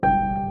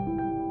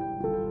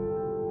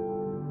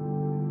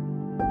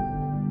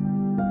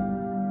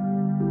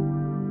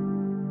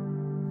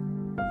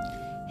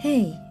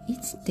Hey,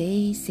 it's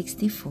day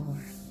 64.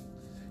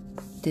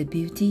 The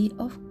beauty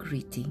of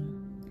greeting.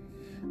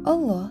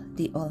 Allah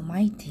the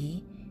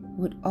Almighty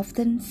would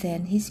often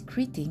send His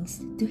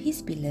greetings to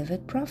His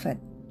beloved Prophet.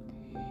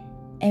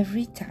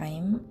 Every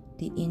time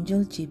the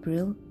angel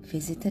Jibril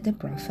visited the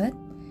Prophet,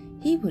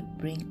 he would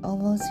bring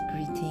Allah's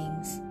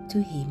greetings to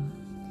him.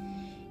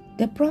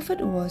 The Prophet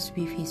was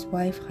with his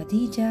wife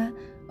Khadija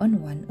on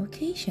one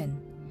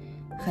occasion.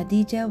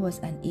 Khadija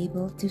was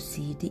unable to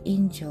see the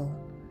angel,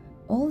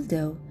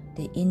 although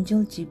the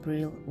angel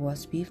Jibril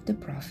was with the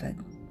Prophet.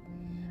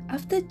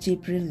 After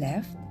Jibril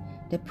left,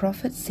 the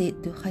Prophet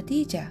said to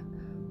Khadija,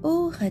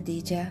 "O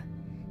Khadija,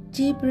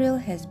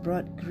 Jibril has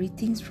brought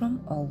greetings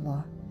from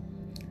Allah,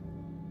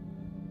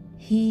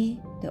 He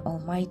the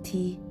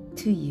Almighty,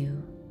 to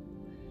you."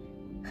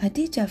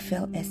 Khadija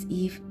felt as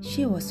if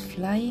she was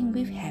flying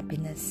with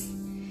happiness.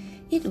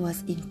 It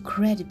was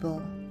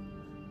incredible.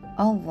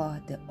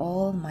 Allah the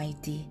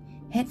Almighty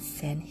had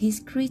sent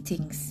His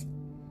greetings.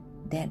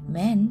 That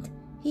meant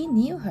He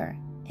knew her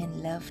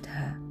and loved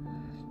her.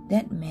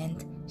 That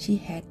meant she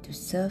had to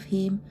serve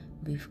Him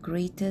with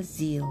greater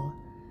zeal.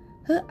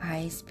 Her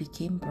eyes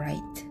became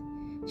bright.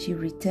 She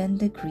returned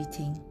the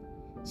greeting.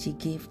 She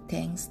gave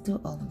thanks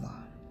to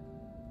Allah.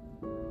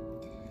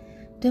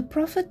 The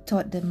Prophet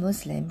taught the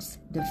Muslims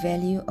the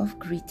value of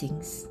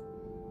greetings.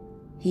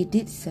 He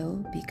did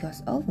so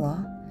because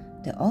Allah,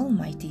 the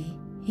Almighty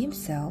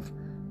Himself,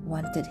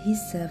 wanted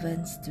His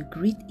servants to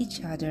greet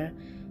each other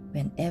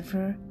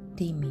whenever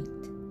they meet.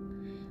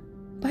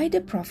 By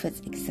the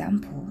Prophet's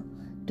example,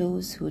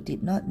 those who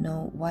did not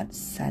know what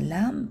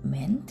salam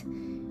meant,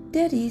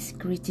 that is,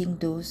 greeting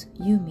those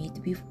you meet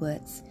with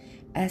words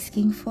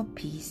asking for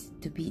peace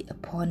to be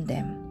upon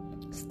them,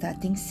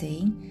 starting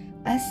saying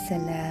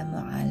Assalamu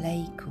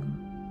alaikum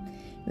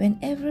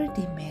whenever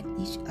they met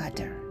each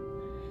other.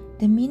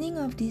 The meaning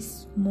of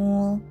this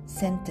small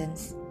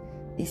sentence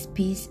is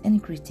peace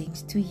and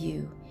greetings to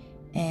you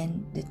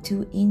and the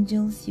two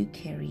angels you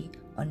carry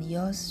on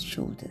your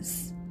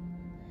shoulders.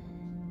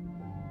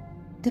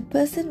 The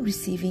person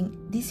receiving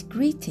this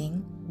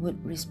greeting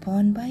would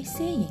respond by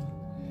saying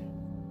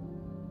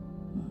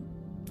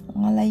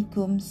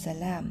Walaikum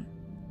salam.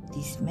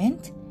 This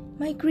meant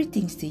my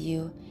greetings to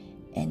you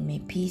and may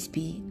peace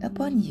be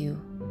upon you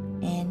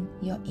and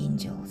your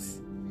angels.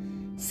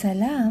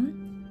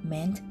 Salam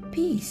meant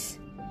peace.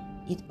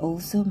 It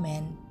also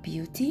meant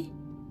beauty,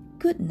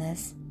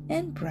 goodness,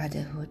 and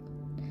brotherhood.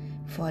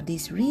 For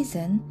this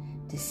reason,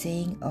 the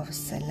saying of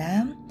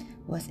salam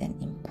was an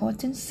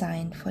important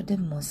sign for the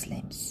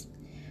Muslims.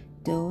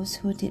 Those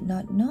who did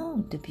not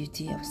know the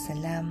beauty of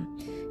salam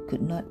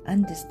could not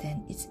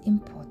understand its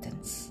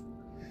importance.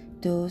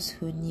 Those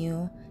who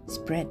knew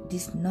spread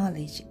this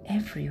knowledge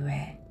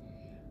everywhere.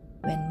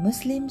 When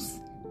Muslims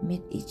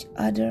meet each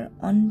other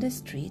on the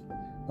street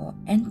or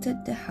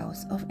entered the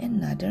house of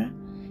another,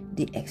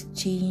 they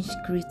exchanged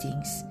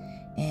greetings,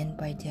 and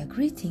by their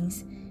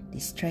greetings, they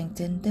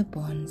strengthened the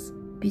bonds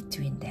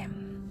between them.